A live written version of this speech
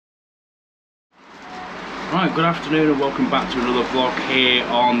Right, good afternoon and welcome back to another vlog here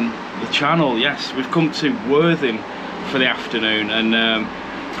on the channel. Yes, we've come to Worthing for the afternoon, and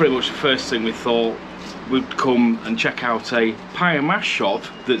pretty much the first thing we thought we'd come and check out a pie and mash shop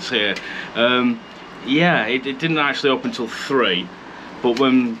that's here. Yeah, it didn't actually open till 3, but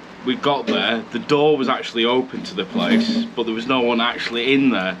when we got there the door was actually open to the place, but there was no one actually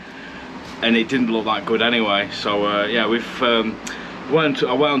in there, and it didn't look that good anyway. So yeah, I went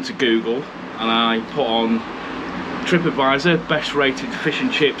onto Google and I put on Tripadvisor best rated fish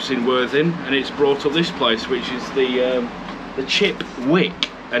and chips in Worthing, and it's brought up this place, which is the Chipwick,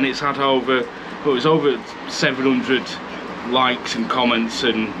 and it's had over, well, it was over 700 likes and comments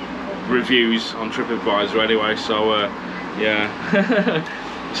and reviews on Tripadvisor anyway. So yeah.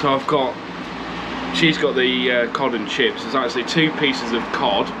 So she's got the cod and chips. There's actually 2 pieces of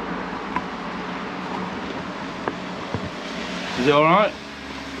cod. Is it alright?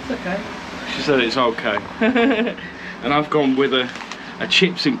 It's okay. She said it's okay. And I've gone with a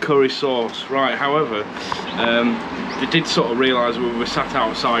chips and curry sauce. Right, however, they did sort of realise we were sat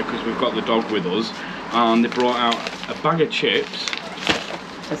outside because we've got the dog with us, and they brought out a bag of chips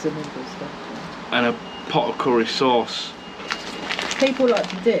and a pot of curry sauce. People like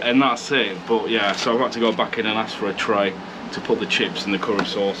to dip. And that's it. But yeah, so I've had to go back in and ask for a tray to put the chips and the curry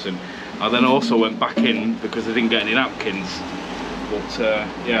sauce in. I then also went back in because I didn't get any napkins. But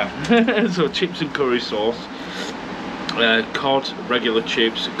yeah, so chips and curry sauce, cod, regular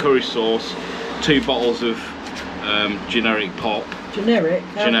chips, curry sauce, 2 bottles of generic pop. Generic?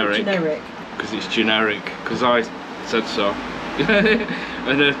 Generic. Generic? Because it's generic, because I said so.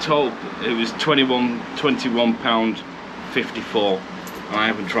 And they're told it was £21.54, and I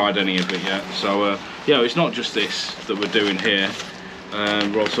haven't tried any of it yet. So yeah, it's not just this that we're doing here.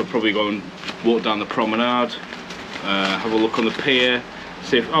 We're also probably going to walk down the promenade, have a look on the pier,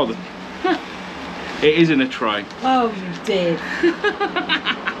 see if, oh, it is in a tray. Oh, you did.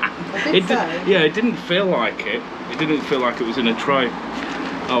 Yeah, it didn't feel like it. It didn't feel like it was in a tray.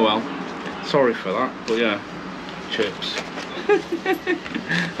 Oh well, sorry for that, but yeah, chips.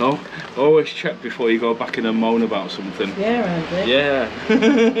 Oh, always check before you go back in and moan about something. Yeah, Andy. Yeah.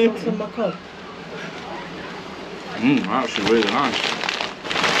 What's on my cod? Actually really nice.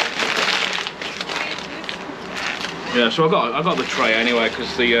 Yeah, so I got the tray anyway,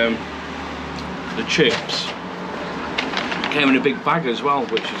 because the chips came in a big bag as well,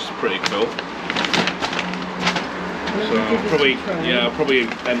 which is pretty cool. So I'll probably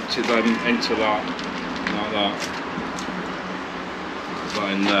empty them into that, like that. Put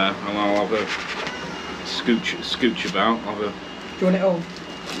that in there, and I'll have a scooch about. Do you want it all?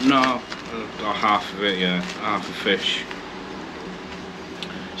 No, half of it, yeah, half a fish.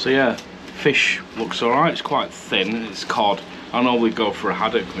 So yeah, fish looks alright. It's quite thin. It's cod. I normally go for a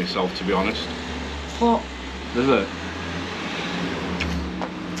haddock myself, to be honest. Hot. Is it?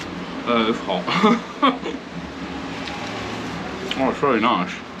 It's hot. Oh, it's very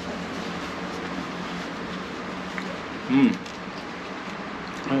nice.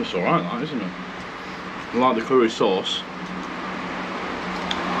 Oh, it's alright, that, isn't it? I like the curry sauce.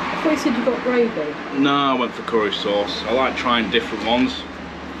 I thought you said you got gravy. No, I went for curry sauce. I like trying different ones.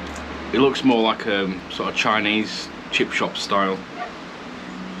 It looks more like a sort of Chinese chip shop style.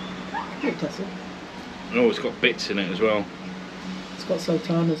 It doesn't. Oh, it's got bits in it as well. It's got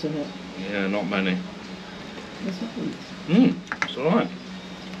sultanas in it. Yeah, not many. There's loads. It's alright.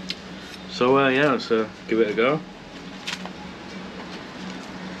 So yeah, let's give it a go.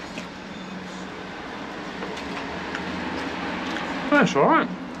 That's alright.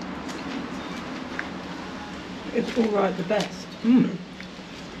 It's alright, the best.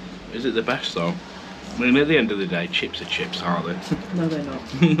 Is it the best though? I mean, at the end of the day, chips are chips, aren't they? No, they're not.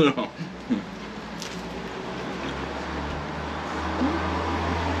 No.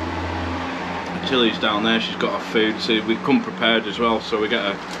 Tilly's down there, she's got her food, so we come prepared as well, so we get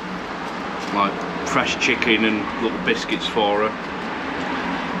her like fresh chicken and little biscuits for her,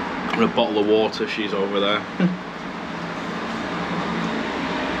 and a bottle of water. She's over there.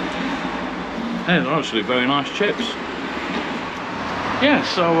 Hey, they're actually very nice chips. Yeah,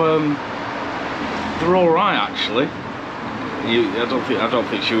 so they're all right actually. I don't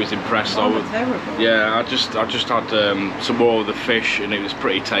think she was impressed though. Oh, terrible. Yeah, I just had some more of the fish, and it was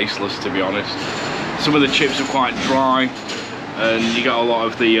pretty tasteless, to be honest. Some of the chips are quite dry, and you got a lot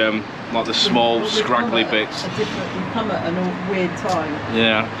of the like the small scraggly bits. You come at a weird time.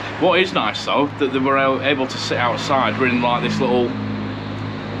 Yeah. What is nice though, that they were able to sit outside. We're in like this little,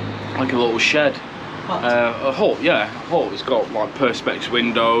 like a little shed. Hut. A hut, yeah, a hut. It's got like perspex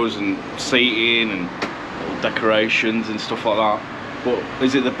windows and seating and little decorations and stuff like that. But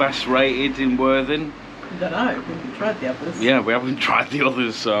is it the best rated in Worthing? I don't know, we haven't tried the others. Yeah, we haven't tried the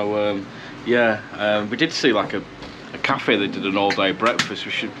others, so yeah. We did see like a cafe that did an all-day breakfast.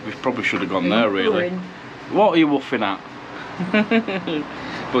 We probably should have gone there really. What are you woofing at?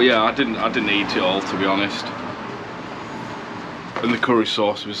 But yeah, I didn't eat it all, to be honest. And the curry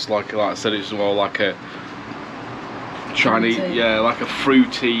sauce was like I said, it's more like a Chinese, yeah, like a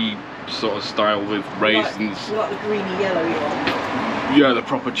fruity sort of style with raisins. Like the greeny yellow one. Yeah, the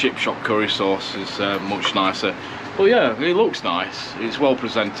proper chip shop curry sauce is much nicer. But yeah, it looks nice. It's well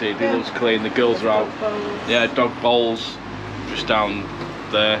presented. It looks clean. The girls are out. Yeah, dog bowls just down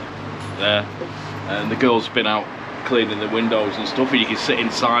there, and the girls have been out cleaning the windows and stuff. And you can sit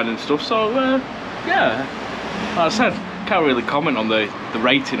inside and stuff. So yeah, like I said, can't really comment on the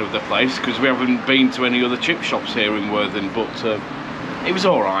rating of the place because we haven't been to any other chip shops here in Worthing. But it was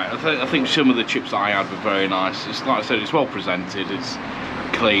all right. I think some of the chips that I had were very nice. It's like I said, it's well presented. It's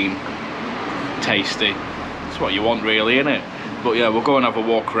clean, tasty. It's what you want really, innit? But yeah, we'll go and have a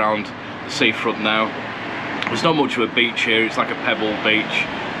walk around the seafront now. There's not much of a beach here. It's like a pebble beach.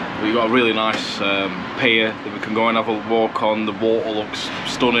 We've got a really nice pier that we can go and have a walk on. The water looks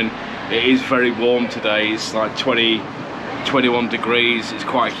stunning. It is very warm today. It's like 21 degrees. It's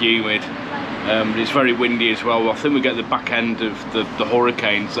quite humid. It's very windy as well. I think we get the back end of the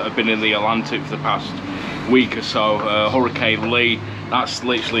hurricanes that have been in the Atlantic for the past week or so. Hurricane Lee, that's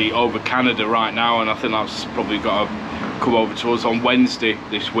literally over Canada right now, and I think that's probably got to come over to us on Wednesday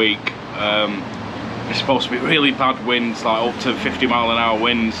this week. It's supposed to be really bad winds, like up to 50-mile-an-hour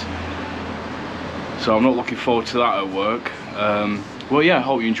winds, so I'm not looking forward to that at work. Well yeah, I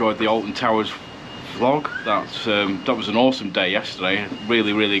hope you enjoyed the Alton Towers vlog. That was an awesome day yesterday.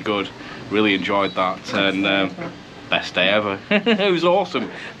 Really good. Really enjoyed that, and best day ever. It was awesome.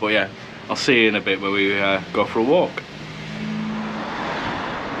 But yeah, I'll see you in a bit when we go for a walk.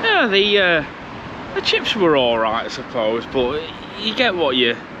 Yeah, the chips were all right, I suppose, but you get what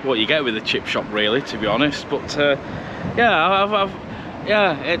you get with a chip shop, really, to be honest. But yeah,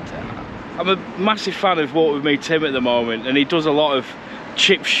 I'm a massive fan of Walk With Me Tim at the moment, and he does a lot of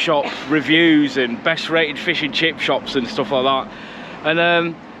chip shop reviews and best rated fish and chip shops and stuff like that.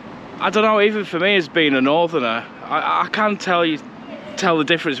 And I don't know, even for me as being a northerner, I can tell the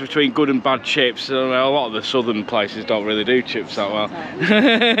difference between good and bad chips. A lot of the southern places don't really do chips that well.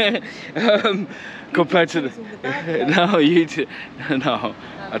 Compared to the no,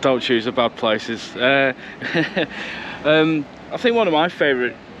 I don't choose the bad places. I think one of my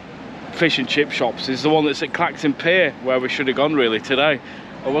favourite fish and chip shops is the one that's at Clacton Pier, where we should have gone really today.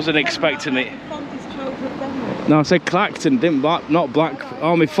 I wasn't expecting it. No, I said Clacton, didn't not Black.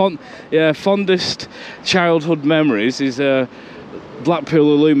 Oh, my fondest childhood memories is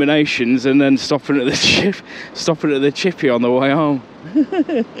Blackpool Illuminations, and then stopping at the Chippy on the way home.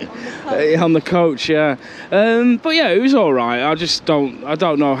 On the coach, yeah. But yeah, it was all right. I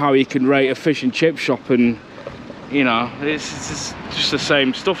don't know how you can rate a fish and chip shop, and you know, it's just the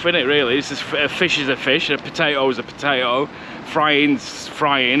same stuff, isn't it? Really, it's just, a fish is a fish, a potato is a potato, frying's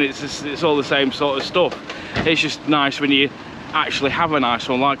frying. It's all the same sort of stuff. It's just nice when you actually have a nice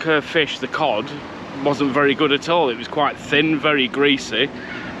one. Like her fish, the cod, wasn't very good at all. It was quite thin, very greasy,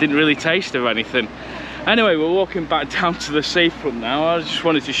 didn't really taste of anything. Anyway, we're walking back down to the seafront now. I just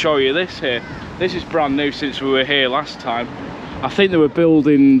wanted to show you this here. This is brand new since we were here last time. I think they were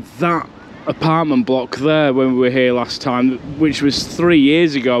building that apartment block there when we were here last time, which was 3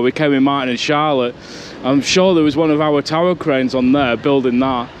 years ago. We came in Martin and Charlotte. I'm sure there was one of our tower cranes on there building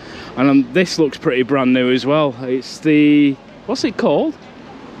that. And this looks pretty brand new as well. It's the, what's it called?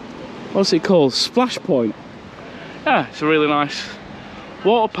 Splash Point. Yeah, it's a really nice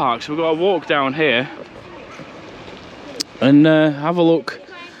water park. So we've got to walk down here and have a look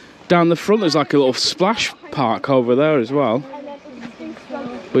down the front. There's like a little splash park over there as well.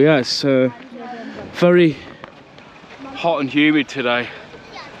 But yeah, it's very hot and humid today.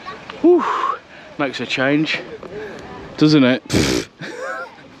 Whew, makes a change, doesn't it?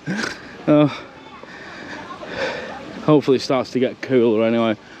 Oh, hopefully it starts to get cooler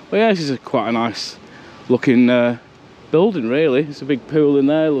anyway. But yeah, this is quite a nice looking building, really. It's a big pool in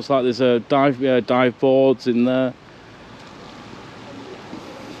there. Looks like there's a dive boards in there.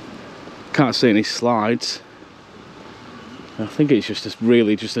 Can't see any slides. I think it's just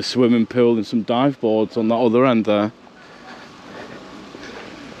really just a swimming pool and some dive boards on that other end there.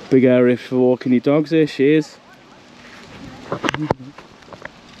 Big area for walking your dogs. Here she is. Hello.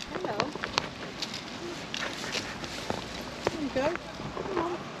 There you go. Come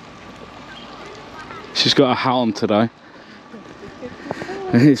on. She's got a hat on today.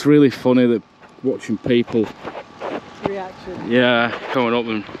 And it's really funny that watching people Reaction. yeah, coming up,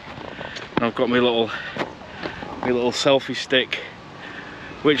 and I've got my little My little selfie stick,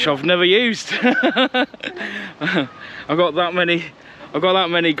 which I've never used. I've got that many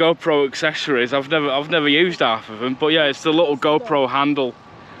GoPro accessories. I've never used half of them. But yeah, it's the little GoPro handle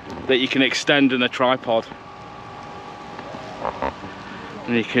that you can extend in a tripod,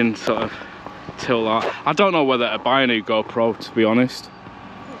 and you can sort of tilt that. I don't know whether to buy a new GoPro, to be honest.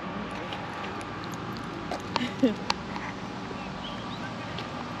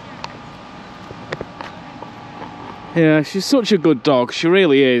 Yeah, she's such a good dog, she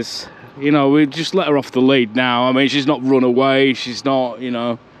really is. You know, we just let her off the lead now. I mean, she's not run away, she's not, you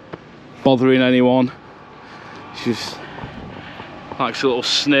know, bothering anyone. She just likes a little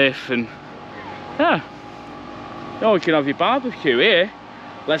sniff, and yeah. Oh, you can have your barbecue here.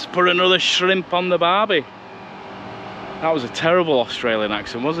 Let's put another shrimp on the barbie. That was a terrible Australian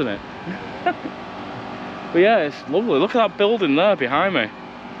accent, wasn't it? But yeah, it's lovely. Look at that building there behind me.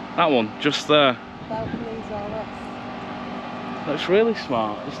 That one, just there. That's really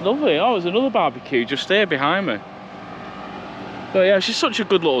smart. It's lovely. Oh, there's another barbecue just here behind me. But yeah, she's such a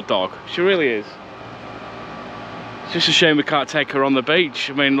good little dog. She really is. It's just a shame we can't take her on the beach.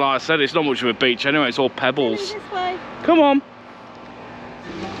 I mean, like I said, it's not much of a beach anyway. It's all pebbles. This way. Come on.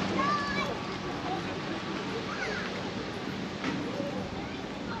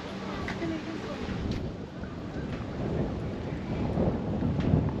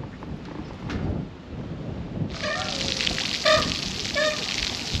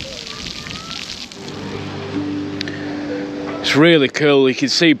 It's really cool. You can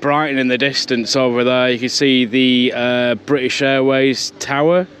see Brighton in the distance over there. You can see the British Airways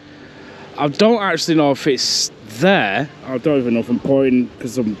tower. I don't actually know if it's there. I don't even know if I'm pointing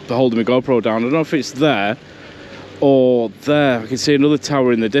because I'm holding my GoPro down. I don't know if it's there or there. I can see another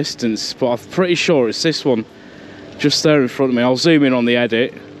tower in the distance, but I'm pretty sure it's this one just there in front of me. I'll zoom in on the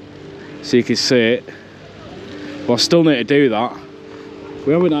edit so you can see it. But I still need to do that.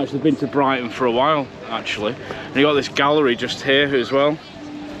 We haven't actually been to Brighton for a while, actually. And you got this gallery just here as well,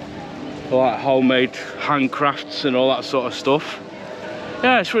 like homemade handcrafts and all that sort of stuff.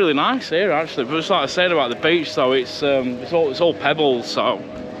 Yeah, it's really nice here actually. But it's like I said about the beach, though, it's all pebbles. So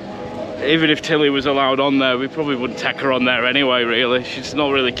even if Tilly was allowed on there, we probably wouldn't take her on there anyway. Really, she's not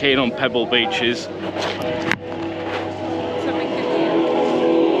really keen on pebble beaches.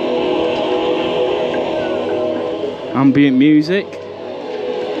 Ambient music.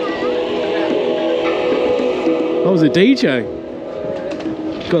 Oh, there's a DJ.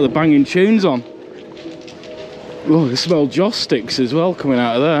 Got the banging tunes on. Oh, I can smell joss sticks as well coming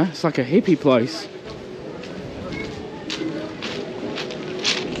out of there. It's like a hippie place.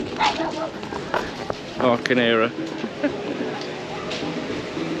 Oh, I can hear her.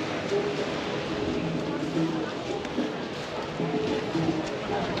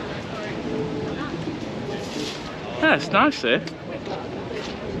 Yeah, it's nice here.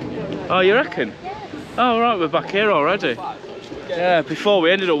 Oh, you reckon? Oh right, we're back here already. Yeah, before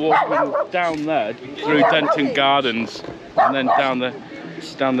we ended up walking down there through Denton Gardens and then down the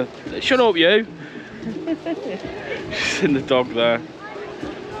shut up you. She's in the dog there.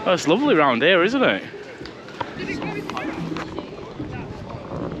 Oh, it's lovely round here, isn't it?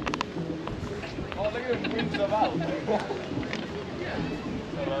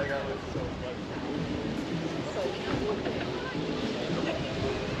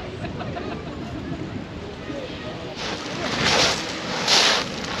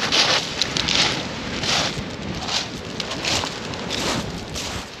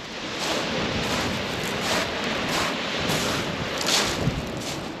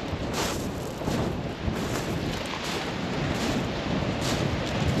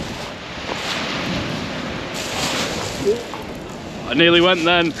 I nearly went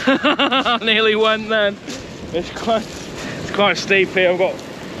then. I nearly went then. It's quite steep here. I've got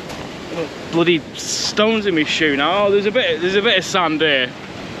bloody stones in my shoe now. Oh, there's a bit of sand here.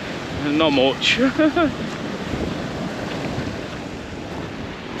 Not much.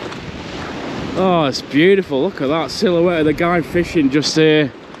 Oh, it's beautiful. Look at that silhouette of the guy fishing just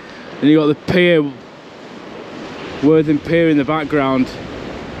here. And you got the pier, Worthing Pier in the background.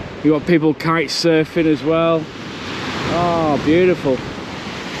 You got people kite surfing as well. Oh, beautiful.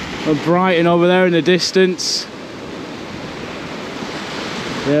 And Brighton over there in the distance.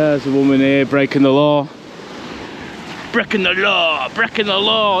 Yeah, there's a woman here breaking the law. Breaking the law, breaking the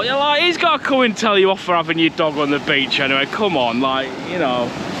law. You're like, he's got to come and tell you off for having your dog on the beach anyway. Come on, like, you know.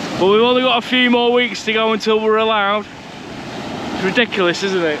 But we've only got a few more weeks to go until we're allowed. It's ridiculous,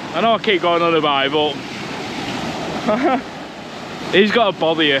 isn't it? I know I keep going on about it, but he's got to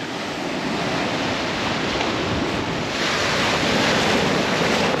bother you.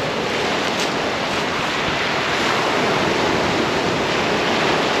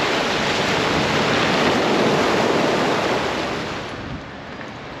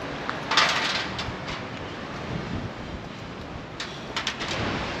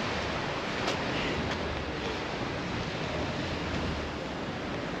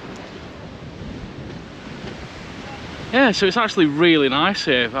 yeah, so it's actually really nice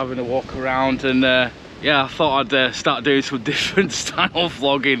here having a walk around, and yeah, I thought I'd start doing some different style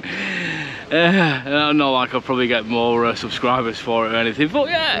vlogging. I know, like, I'll probably get more subscribers for it or anything, but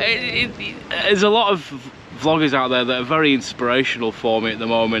yeah, there's a lot of vloggers out there that are very inspirational for me at the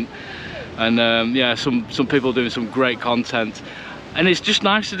moment, and yeah, some people doing some great content, and it's just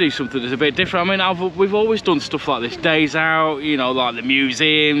nice to do something that's a bit different. I mean, we've always done stuff like this, days out, you know, like the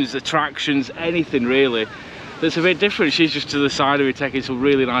museums, attractions, anything really that's a bit different. She's just to the side of me taking some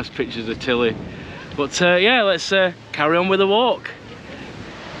really nice pictures of Tilly. But yeah, let's carry on with the walk.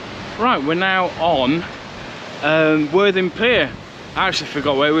 Right, we're now on Worthing Pier. I actually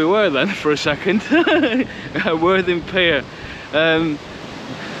forgot where we were then for a second. Worthing Pier.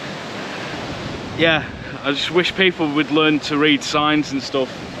 Yeah, I just wish people would learn to read signs and stuff,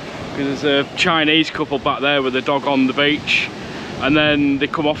 because there's a Chinese couple back there with a dog on the beach, and then they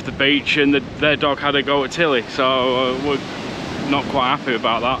come off the beach and their dog had a go at Tilly, so we're not quite happy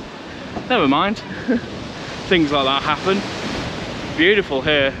about that. Never mind. Things like that happen. Beautiful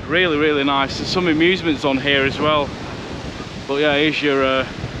here, really, really nice. There's some amusements on here as well. But yeah, here's your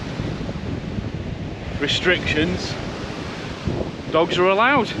restrictions. Dogs are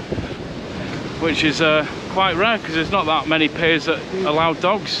allowed, which is quite rare, because there's not that many piers that allow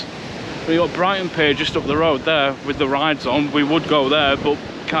dogs. We've got Brighton Pier just up the road there with the rides on. We would go there, but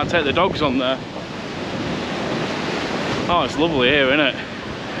can't take the dogs on there. Oh, it's lovely here, isn't it?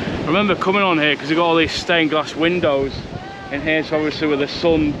 I remember coming on here because you've got all these stained glass windows in here, so obviously where the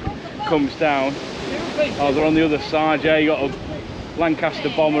sun comes down. Oh, they're on the other side. Yeah, you got a Lancaster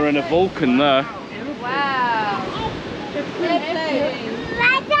bomber and a Vulcan there. Wow.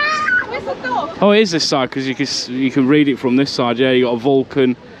 Oh, it is this side, because you can read it from this side. Yeah, you got a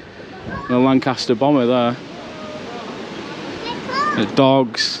Vulcan and a Lancaster bomber there. The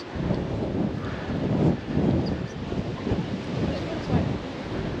dogs.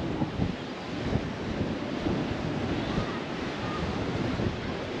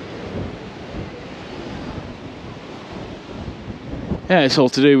 Yeah, it's all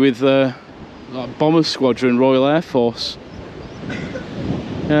to do with like Bomber Squadron, Royal Air Force.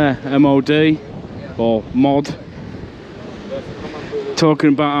 Yeah, MOD or mod. Talking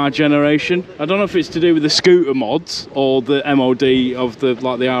about our generation. I don't know if it's to do with the scooter mods or the MOD of the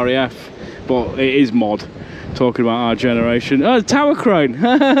RAF, but it is mod. Talking about our generation. Oh, tower crane.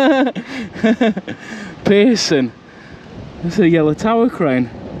 Pearson. That's a yellow tower crane.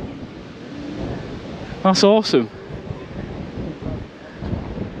 That's awesome.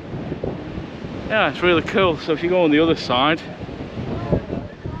 Yeah, it's really cool. So if you go on the other side,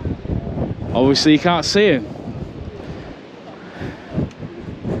 obviously you can't see him.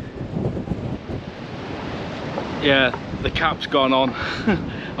 Yeah, the cap's gone on.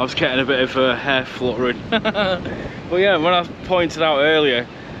 I was getting a bit of hair fluttering. But yeah, when I pointed out earlier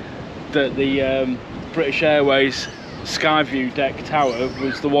that the British Airways Skyview deck tower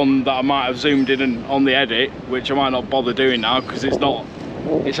was the one that I might have zoomed in on the edit, which I might not bother doing now because it's not.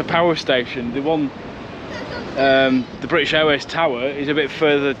 It's a power station. The one, the British Airways tower is a bit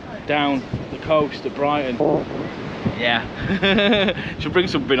further down the coast at Brighton. Yeah. Should bring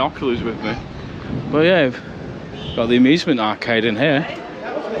some binoculars with me. But yeah, we've got the amusement arcade in here,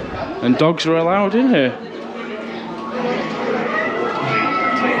 and dogs are allowed in here.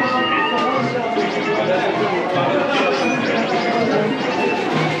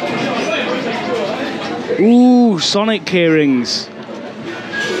 Ooh, Sonic keyrings.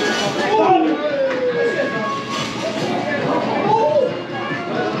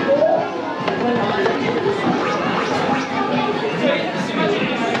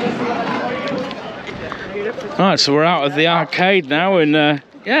 Right, so we're out of the arcade now, and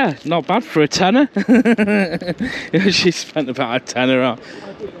yeah, not bad for a tenner. She spent about a tenner on.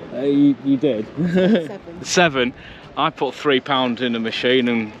 You did? Seven. I put £3 in the machine,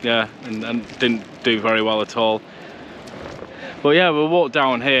 and yeah, and didn't do very well at all. But yeah, we'll walk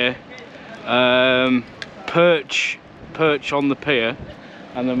down here, perch on the pier,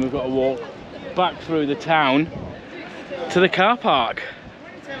 and then we've got to walk back through the town to the car park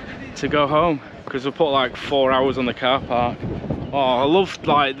to go home, because we put like 4 hours on the car park. Oh, I love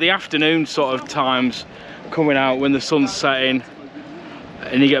like the afternoon sort of times, coming out when the sun's setting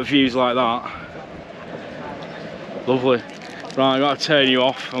and you get views like that. Lovely. Right, I've got to turn you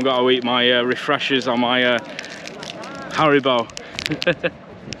off. I've got to eat my refreshers on my Haribo.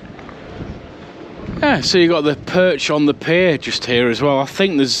 Yeah, so you got the perch on the pier just here as well. I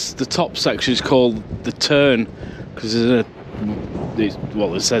think there's the top section is called the turn, because there's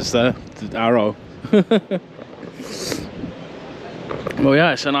what it says there, the arrow. Well,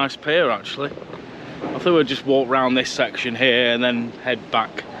 yeah, it's a nice pier actually. I think we'll just walk around this section here and then head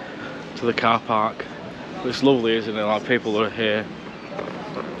back to the car park. But it's lovely, isn't it? Like, people are here.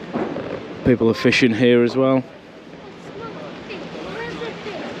 People are fishing here as well.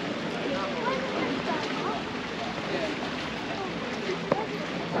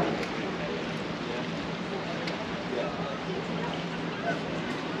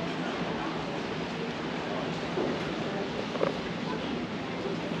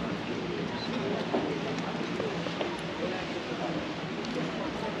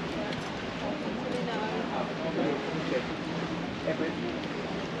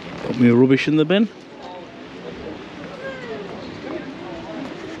 Put my rubbish in the bin.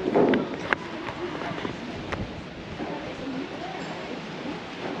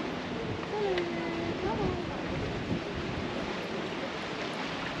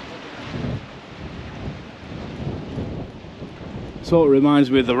 So it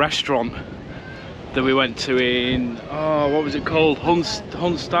reminds me of the restaurant that we went to in, oh, what was it called?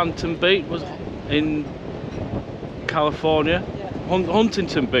 Hunstanton Beach, was it in California?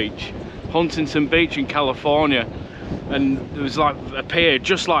 Huntington Beach in California, and there was like a pier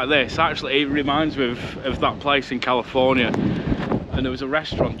just like this. Actually, it reminds me of that place in California, and there was a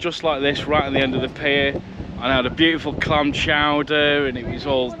restaurant just like this right at the end of the pier, and I had a beautiful clam chowder, and it was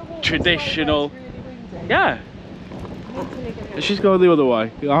all traditional. Yeah, let's just go the other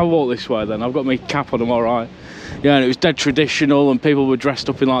way. I'll walk this way then. I've got my cap on, I'm all right. Yeah, and it was dead traditional, and people were dressed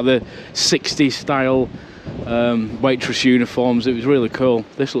up in like the 60s style waitress uniforms. It was really cool.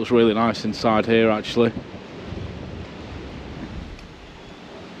 This looks really nice inside here, actually.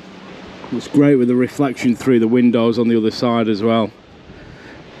 It's great with the reflection through the windows on the other side as well.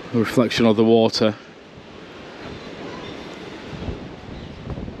 The reflection of the water.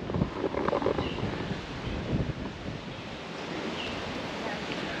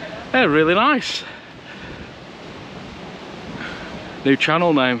 Yeah, really nice. New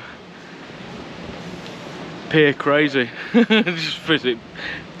channel name. Pier Crazy. Just visit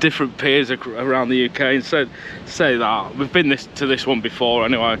different piers around the UK and say that we've been to this one before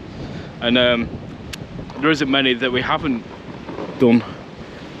anyway, and there isn't many that we haven't done.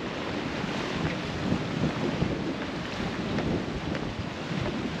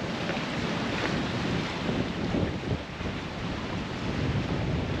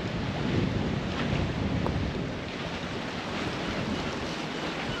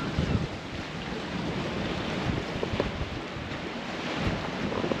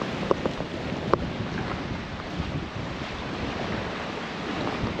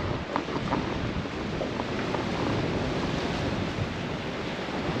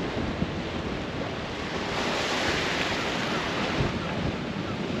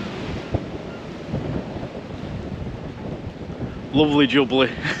 Lovely jubbly.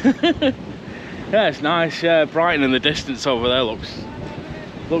 Yeah, it's nice. Yeah, Brighton in the distance over there looks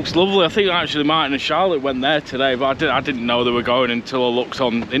lovely. I think actually Martin and Charlotte went there today, but I didn't know they were going until I looked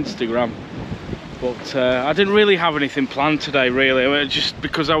on Instagram. But I didn't really have anything planned today, really. I mean, just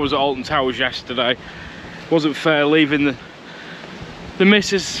because I was at Alton Towers yesterday, wasn't fair leaving the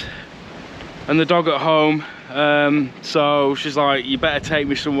missus and the dog at home. So she's like, you better take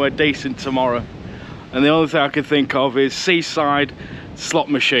me somewhere decent tomorrow. And the only thing I could think of is seaside slot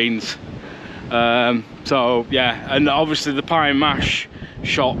machines. So yeah, and obviously the pie and mash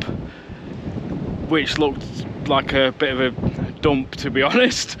shop, which looked like a bit of a dump, to be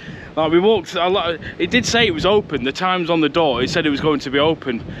honest. Like, we walked a lot. It did say it was open. The times on the door, it said it was going to be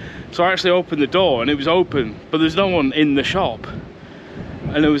open. So I actually opened the door and it was open, but there's no one in the shop.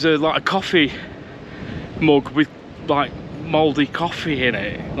 And there was like a coffee mug with like mouldy coffee in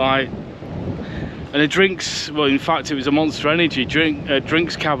it, like. And the drinks, well, in fact, it was a Monster Energy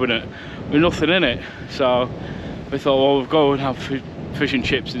drinks cabinet with nothing in it. So we thought, well, we'll go and have fish and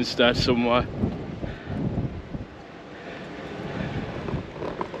chips instead somewhere.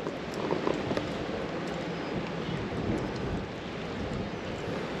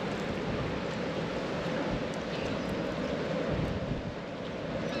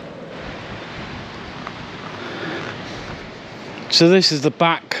 So this is the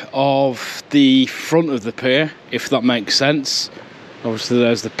back of the front of the pier, if that makes sense. Obviously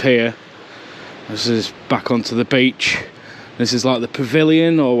there's the pier. This is back onto the beach. This is like the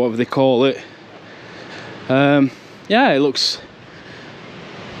pavilion, or whatever they call it. Yeah, it looks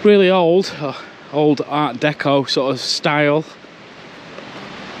really old Art Deco sort of style.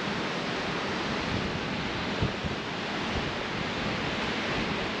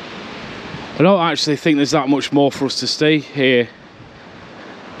 I don't actually think there's that much more for us to see here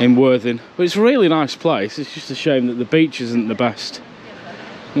in Worthing, but it's a really nice place. It's just a shame that the beach isn't the best.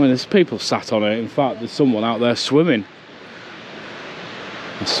 I mean, there's people sat on it. In fact, there's someone out there swimming.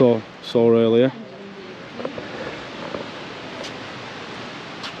 I saw earlier.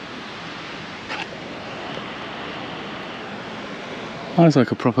 Oh, it's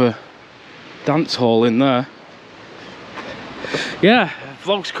like a proper dance hall in there. Yeah,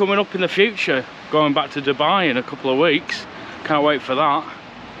 vlogs coming up in the future. Going back to Dubai in a couple of weeks. Can't wait for that.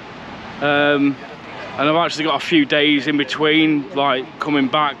 And I've actually got a few days in between, like coming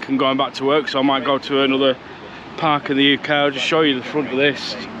back and going back to work, so I might go to another park in the UK. I'll just show you the front of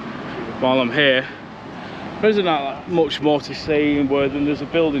this while I'm here. There isn't that much more to see in Worthing. There's a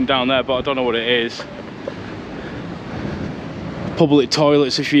building down there, but I don't know what it is. Public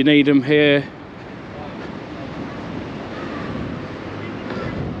toilets if you need them here.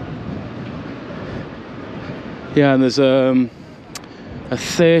 Yeah, and there's a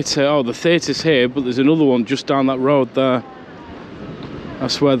theatre. Oh, the theatre's here, but there's another one just down that road there.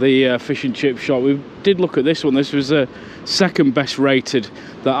 That's where the fish and chip shop. We did look at this one. This was the second best rated,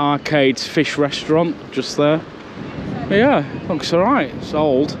 the Arcade's fish restaurant, just there. But yeah, looks alright. It's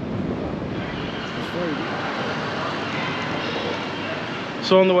old.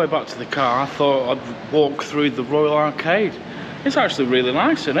 So on the way back to the car, I thought I'd walk through the Royal Arcade. It's actually really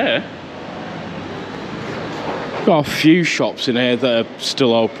nice in here. Got a few shops in here that are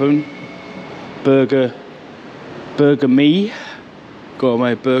still open. Burger Me,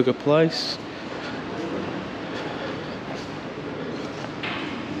 gourmet burger place.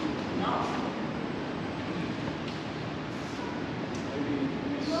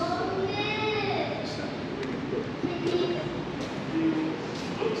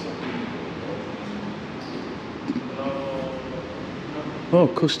 Oh,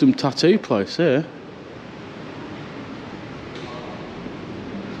 custom tattoo place here.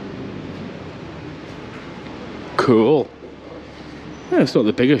 Cool. Yeah, it's not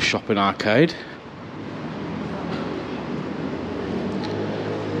the biggest shopping arcade,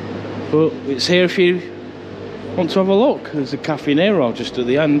 but it's here if you want to have a look. There's a Cafe Nero just at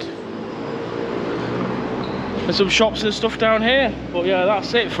the end. There's some shops and stuff down here, but yeah,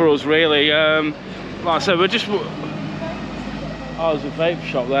 that's it for us really. Like I said, we're just... Oh, there's a vape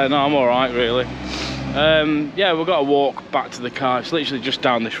shop there. No, I'm alright really. Yeah, we've got to walk back to the car. It's literally just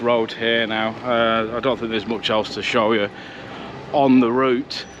down this road here now. I don't think there's much else to show you on the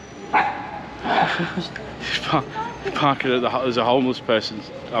route. Parking at there's a homeless person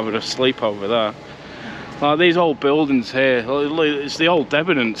having a sleepover there. Like these old buildings here, it's the old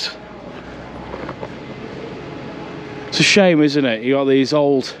Debenhams. It's a shame, isn't it? You got these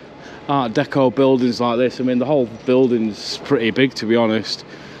old Art Deco buildings like this. I mean, the whole building's pretty big, to be honest.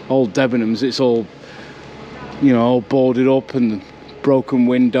 Old Debenhams, it's all, you know, all boarded up and broken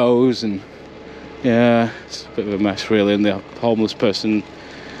windows, and yeah, it's a bit of a mess really. And the homeless person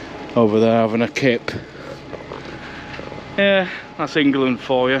over there having a kip. Yeah, that's England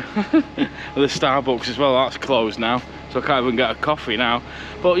for you. The Starbucks as well, that's closed now, so I can't even get a coffee now.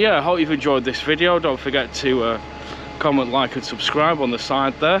 But yeah, I hope you've enjoyed this video. Don't forget to comment, like and subscribe on the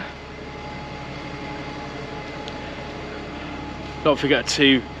side there. Don't forget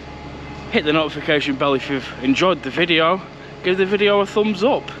to hit the notification bell if you've enjoyed the video. Give the video a thumbs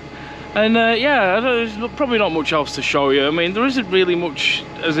up. And yeah, there's probably not much else to show you. I mean, there isn't really much,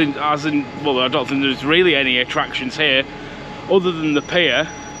 as in, well, I don't think there's really any attractions here other than the pier.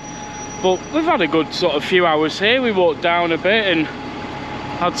 But we've had a good sort of few hours here. We walked down a bit and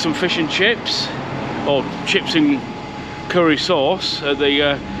had some fish and chips, or chips and curry sauce at the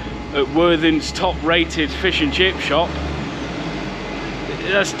at Worthing's top-rated fish and chip shop.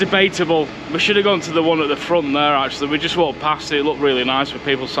 That's debatable. We should have gone to the one at the front there actually. We just walked past it. It looked really nice with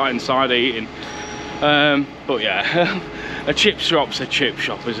people sat inside eating. But yeah, a chip shop's a chip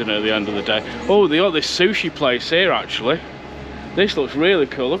shop, isn't it, at the end of the day? Oh, they got this sushi place here actually. This looks really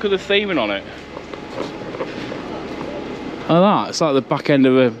cool. Look at the theming on it. Like that. It's like the back end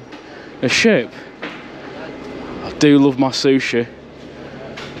of a ship. I do love my sushi.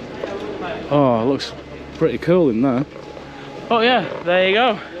 Oh, it looks pretty cool in there. Oh yeah, there you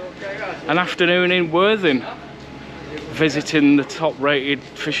go. An afternoon in Worthing, visiting the top-rated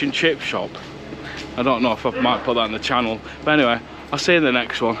fish and chip shop. I don't know if I might put that in the channel, but anyway, I'll see you in the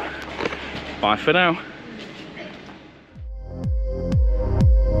next one. Bye for now.